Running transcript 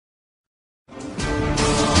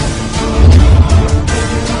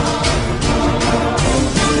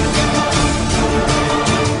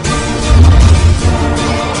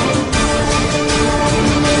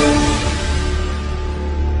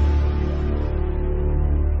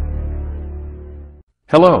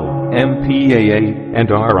Hello, MPAA and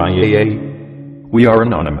RIAA. We are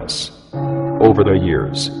anonymous. Over the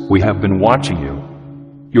years, we have been watching you.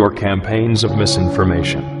 Your campaigns of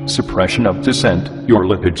misinformation, suppression of dissent, your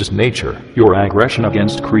litigious nature, your aggression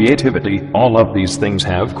against creativity, all of these things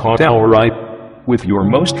have caught our eye. With your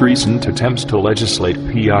most recent attempts to legislate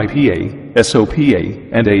PIPA, SOPA,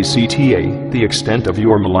 and ACTA, the extent of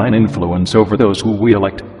your malign influence over those who we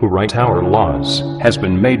elect, who write our laws, has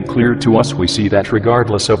been made clear to us. We see that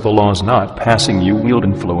regardless of the laws not passing, you wield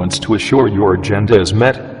influence to assure your agenda is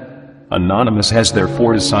met. Anonymous has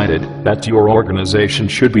therefore decided that your organization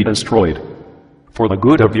should be destroyed. For the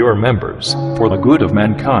good of your members, for the good of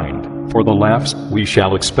mankind, for the laughs, we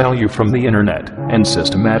shall expel you from the internet and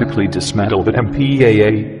systematically dismantle the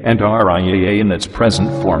MPAA and RIAA in its present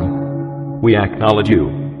form. We acknowledge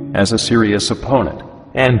you as a serious opponent,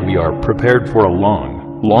 and we are prepared for a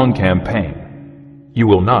long campaign. You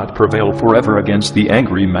will not prevail forever against the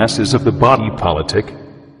angry masses of the body politic.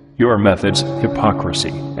 Your methods,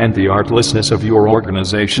 hypocrisy, and the artlessness of your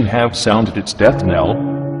organization have sounded its death knell.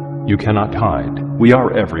 You cannot hide. We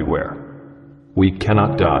are everywhere. We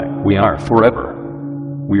cannot die. We are forever.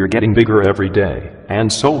 We are getting bigger every day,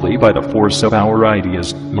 and solely by the force of our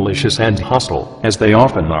ideas, malicious and hostile, as they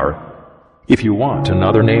often are. If you want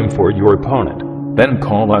another name for your opponent, then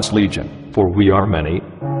call us Legion, for we are many.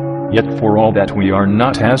 Yet for all that we are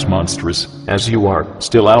not as monstrous as you are,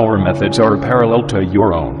 still our methods are parallel to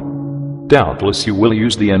your own. Doubtless you will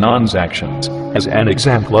use the Anon's actions as an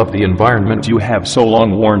example of the environment you have so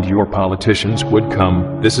long warned your politicians would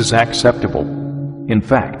come. This is acceptable. In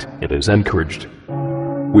fact, it is encouraged.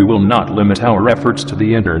 We will not limit our efforts to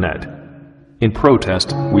the internet. In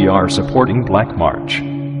protest, we are supporting Black March,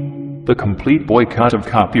 the complete boycott of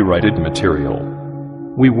copyrighted material.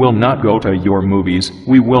 We will not go to your movies,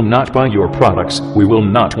 we will not buy your products, we will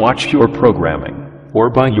not watch your programming, or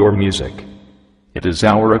buy your music. It is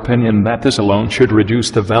our opinion that this alone should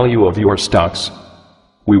reduce the value of your stocks.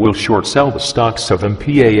 We will short sell the stocks of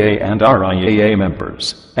MPAA and RIAA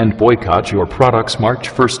members, and boycott your products March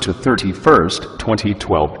 1st to 31st,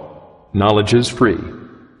 2012. Knowledge is free.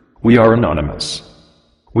 We are anonymous.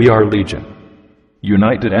 We are Legion.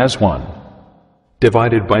 United as one.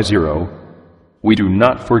 Divided by zero. We do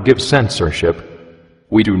not forgive censorship.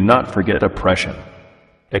 We do not forget oppression.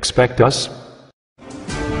 Expect us.